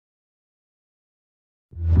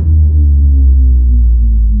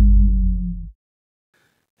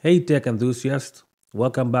Hey, tech enthusiasts,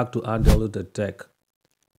 welcome back to Undiluted Tech.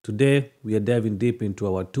 Today, we are diving deep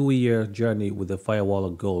into our 2 year journey with the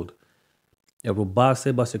Firewalla Gold, a robust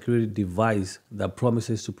cybersecurity device that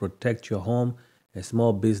promises to protect your home and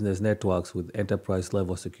small business networks with enterprise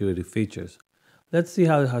level security features. Let's see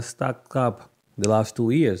how it has stacked up the last 2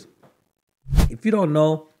 years. If you don't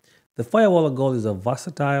know, the Firewalla Gold is a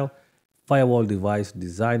versatile firewall device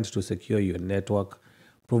designed to secure your network,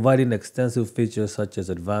 providing extensive features such as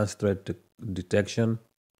advanced detection,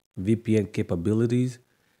 VPN capabilities,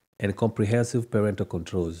 and comprehensive parental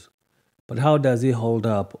controls. But how does it hold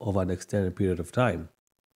up over an extended period of time?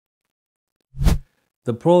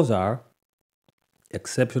 The pros are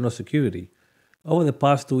exceptional security. Over the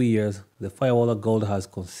past 2 years, the Firewalla Gold has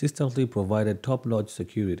consistently provided top notch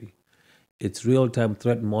security. Its real time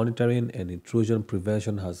threat monitoring and intrusion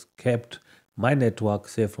prevention has kept my network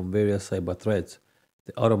safe from various cyber threats.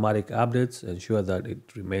 The automatic updates ensure that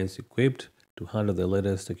it remains equipped to handle the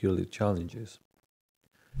latest security challenges.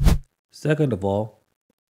 Second of all,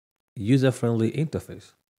 user friendly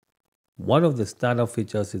interface. One of the standout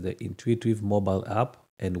features is the intuitive mobile app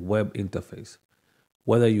and web interface.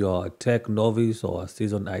 Whether you are a tech novice or a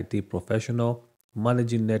seasoned IT professional,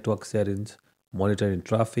 managing network settings, monitoring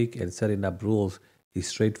traffic, and setting up rules is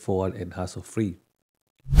straightforward and hassle free.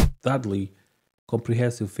 Thirdly,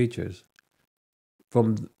 comprehensive features.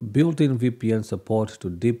 From built in VPN support to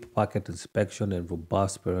deep packet inspection and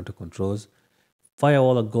robust parental controls,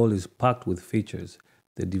 Firewall Gold is packed with features.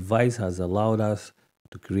 The device has allowed us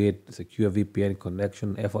to create secure VPN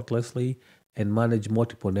connection effortlessly and manage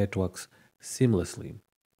multiple networks seamlessly.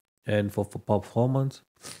 And for performance,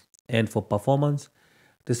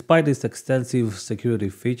 despite its extensive security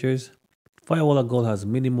features, Firewall Gold has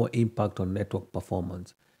minimal impact on network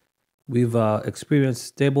performance. We've experienced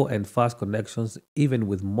stable and fast connections even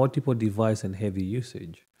with multiple device and heavy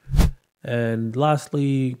usage. And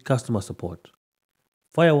lastly, customer support.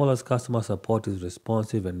 Firewalla's customer support is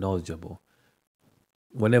responsive and knowledgeable.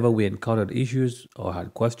 Whenever we encountered issues or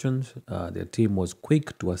had questions, their team was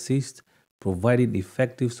quick to assist, providing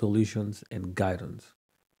effective solutions and guidance.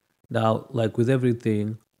 Now, like with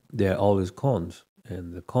everything, there are always cons,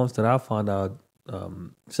 and the cons that I found out,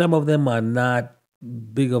 some of them are not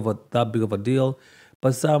that big of a deal,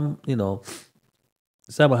 but some,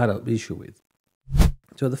 some I had an issue with.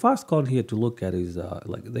 So the first con here to look at is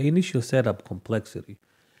like the initial setup complexity.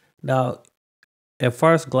 Now, at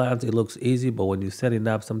first glance, it looks easy, but when you set it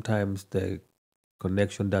up, sometimes the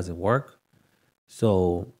connection doesn't work.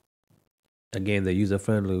 So again, the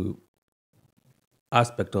user-friendly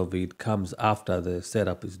aspect of it comes after the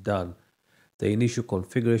setup is done. The initial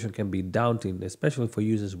configuration can be daunting, especially for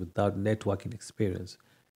users without networking experience,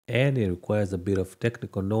 and it requires a bit of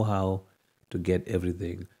technical know-how to get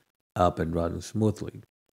everything up and running smoothly.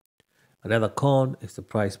 Another con is the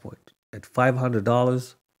price point. At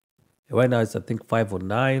 $500, right now it's I think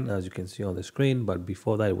 509 as you can see on the screen, but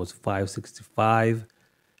before that it was 565,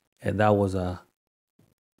 and that was a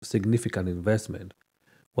significant investment.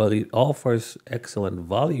 While it offers excellent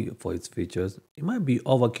value for its features, it might be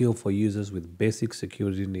overkill for users with basic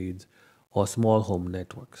security needs or small home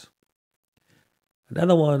networks.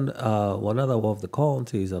 One other of the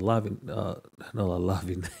cons is a loving, not a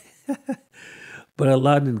loving, but a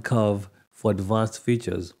learning curve for advanced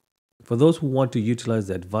features. For those who want to utilize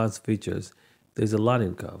the advanced features, there's a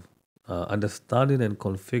learning curve. Understanding and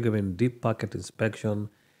configuring deep packet inspection,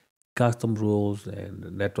 custom rules,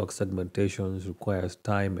 and network segmentations requires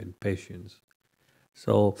time and patience.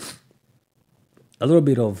 So, a little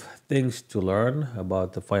bit of things to learn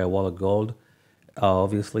about the Firewall Gold.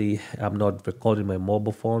 Obviously, I'm not recording my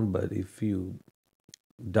mobile phone, but if you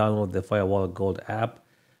download the Firewall Gold app,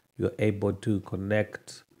 you're able to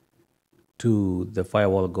connect to the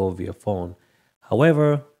Firewall Gold via phone.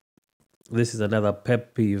 However, this is another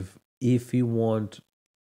pet peeve. If you want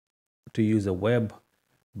to use a web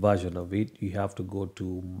version of it, you have to go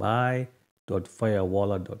to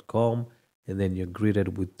my.firewalla.com, and then you're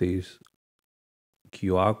greeted with this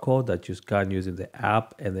QR code that you scan using the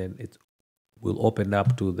app, and then it will open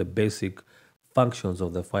up to the basic functions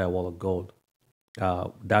of the Firewall Gold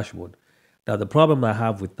dashboard. Now, the problem I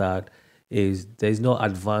have with that is there's no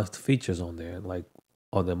advanced features on there, like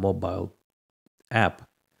on the mobile app,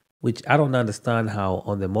 which I don't understand how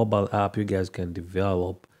on the mobile app you guys can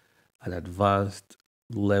develop an advanced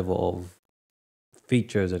level of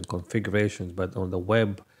features and configurations, but on the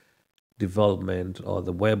web development or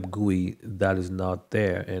the web GUI, that is not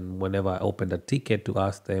there. And whenever I open a ticket to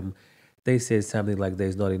ask them, they say something like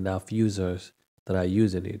there's not enough users that are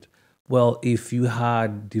using it. Well, if you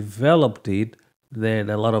had developed it, then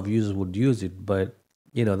a lot of users would use it, but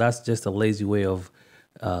That's just a lazy way of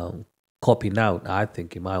um, copying out, I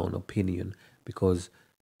think, in my own opinion, because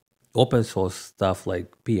open source stuff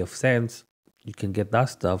like pfSense, you can get that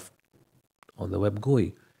stuff on the web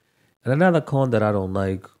GUI. And another con that I don't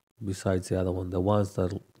like, besides the other one, the ones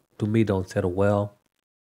that to me don't settle well,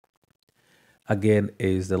 again,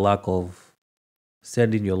 is the lack of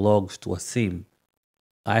sending your logs to a SIM.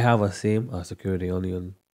 I have a SIM, a security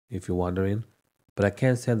onion, if you're wondering, but I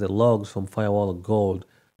can't send the logs from Firewalla Gold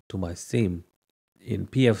to my SIM. In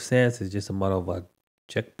pfSense, it's just a matter of a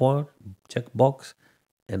checkbox,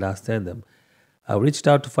 and I send them. I reached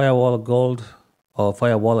out to Firewalla Gold or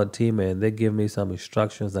Firewalla team, and they gave me some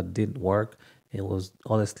instructions that didn't work. It was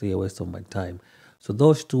honestly a waste of my time. So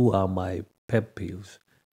those two are my pet peeves.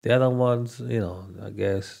 The other ones, I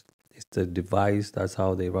guess it's the device. That's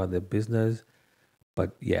how they run their business.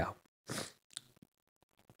 But yeah,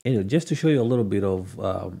 just to show you a little bit of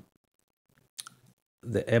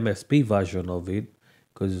the MSP version of it,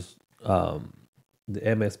 because the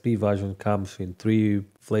MSP version comes in three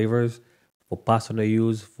flavors: for personal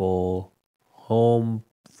use, for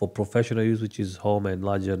professional use, which is home and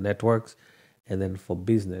larger networks, and then for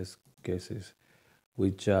business cases,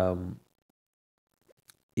 which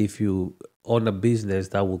if you own a business,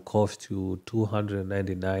 that will cost you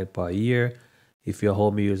 $299 per year. If you're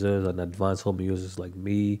home users and advanced home users like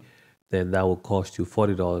me, then that will cost you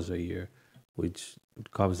 $40 a year, which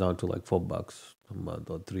comes down to like $4 a month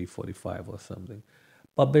or 345 or something.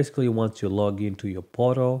 But basically, once you log into your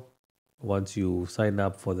portal, once you sign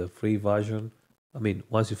up for the free version,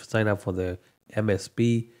 once you sign up for the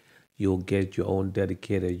MSP, you'll get your own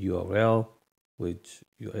dedicated URL, which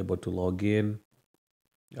you're able to log in.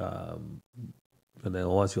 Um, and then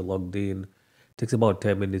once you're logged in, it takes about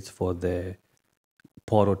 10 minutes for the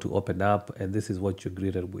portal to open up, and this is what you're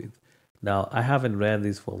greeted with. Now, I haven't ran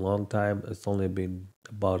this for a long time. It's only been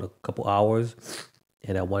about a couple hours,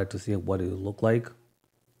 and I wanted to see what it would look like.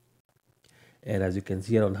 And as you can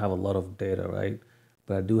see, I don't have a lot of data, right?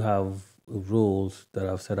 But I do have rules that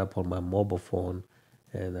I've set up on my mobile phone,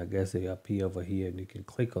 and I guess they appear over here, and you can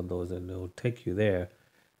click on those, and it'll take you there.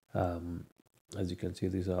 Um, as you can see,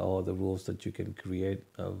 these are all the rules that you can create.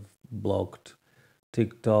 I've blocked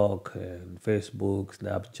TikTok and Facebook,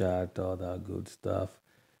 Snapchat, all that good stuff.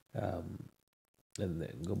 Um, and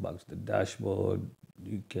then go back to the dashboard.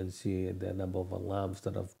 You can see the number of alarms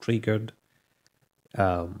that I've triggered.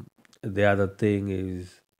 Um, the other thing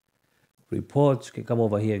is reports. You can come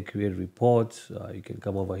over here and create reports. You can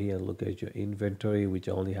come over here and look at your inventory, which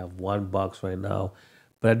I only have one box right now.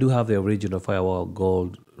 But I do have the original Firewalla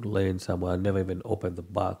Gold laying somewhere. I never even opened the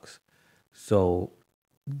box. So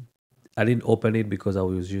I didn't open it because I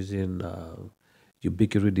was using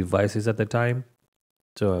Ubiquity devices at the time.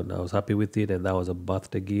 So I was happy with it, and that was a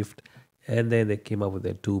birthday gift. And then they came up with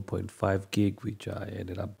a 2.5 gig, which I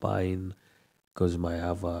ended up buying because I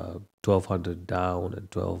have a 1200 down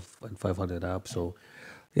and 12 and 500 up. So,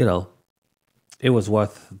 it was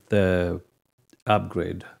worth the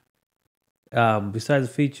upgrade. Besides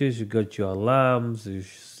features, you got your alarms. You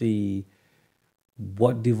see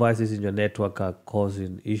what devices in your network are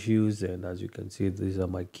causing issues. And as you can see, these are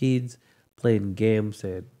my kids playing games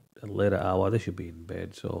at a later hour. They should be in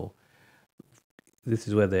bed. So this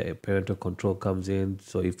is where the parental control comes in.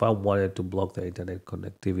 So if I wanted to block the internet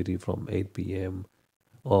connectivity from 8 p.m.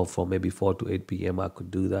 or from maybe 4 to 8 p.m., I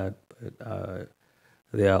could do that. But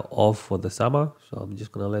they are off for the summer. So I'm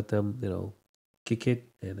just going to let them, kick it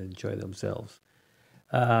and enjoy themselves.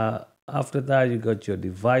 After that, you got your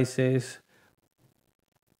devices.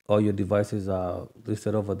 All your devices are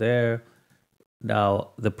listed over there. Now,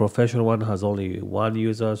 the professional one has only one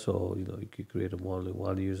user, so you can create only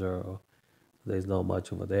one user. There's not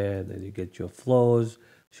much over there. And then you get your flows,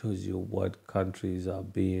 shows you what countries are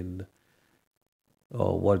being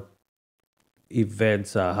or what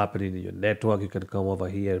events are happening in your network. You can come over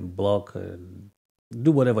here and block and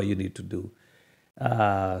do whatever you need to do.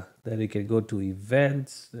 Then you can go to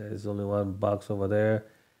events. There's only one box over there.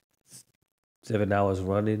 7 hours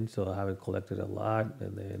running, so I haven't collected a lot.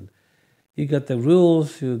 And then you got the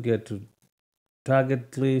rules. You get to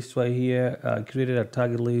target list right here. Created a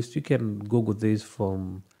target list. You can Google this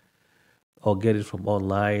from or get it from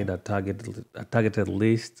online. A targeted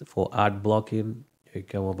list for ad blocking. You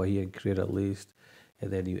come over here and create a list,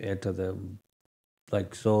 and then you enter them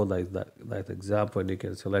like so, like that example, and you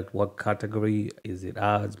can select what category is it: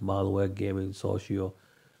 ads, malware, gaming, social,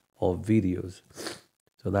 or videos.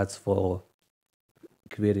 So that's for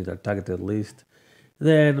creating a targeted list.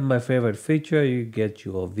 Then my favorite feature, you get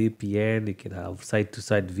your VPN. You can have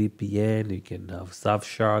site-to-site VPN. You can have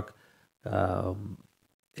Surfshark. Um,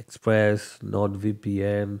 Express,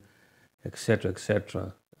 NordVPN, etc.,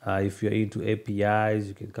 etc. If you're into APIs,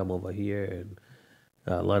 you can come over here and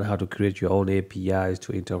learn how to create your own APIs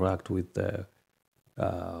to interact with the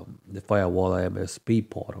Firewalla MSP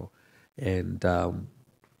portal. And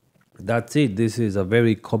that's it. This is a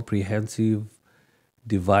very comprehensive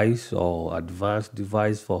device or advanced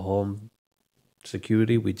device for home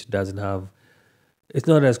security, which doesn't have, it's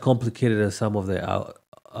not as complicated as some of the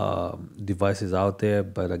devices out there.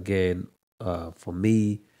 But again, for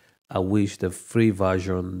me, I wish the free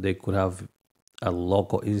version they could have a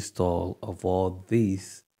local install of all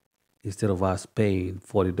these instead of us paying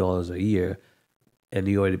 $40 a year and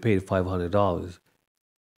you already paid $500.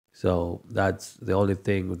 So that's the only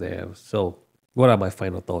thing there. So, what are my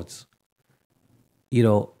final thoughts?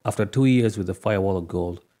 After 2 years with the Firewall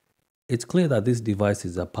Gold, it's clear that this device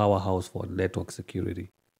is a powerhouse for network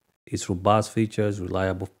security. Its robust features,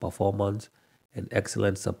 reliable performance, and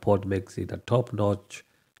excellent support makes it a top notch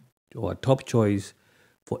or a top choice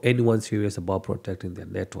for anyone serious about protecting their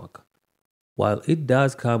network. While it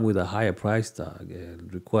does come with a higher price tag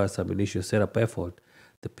and requires some initial setup effort,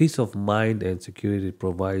 the peace of mind and security it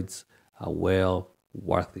provides are well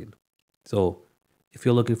worth it. So, if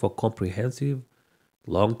you're looking for comprehensive,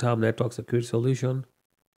 long-term network security solution,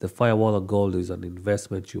 the Firewall Gold is an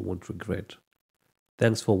investment you won't regret.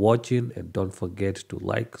 Thanks for watching, and don't forget to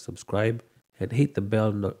like, subscribe, and hit the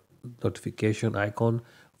bell notification icon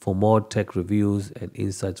for more tech reviews and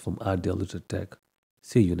insights from Undiluted Tech.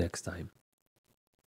 See you next time.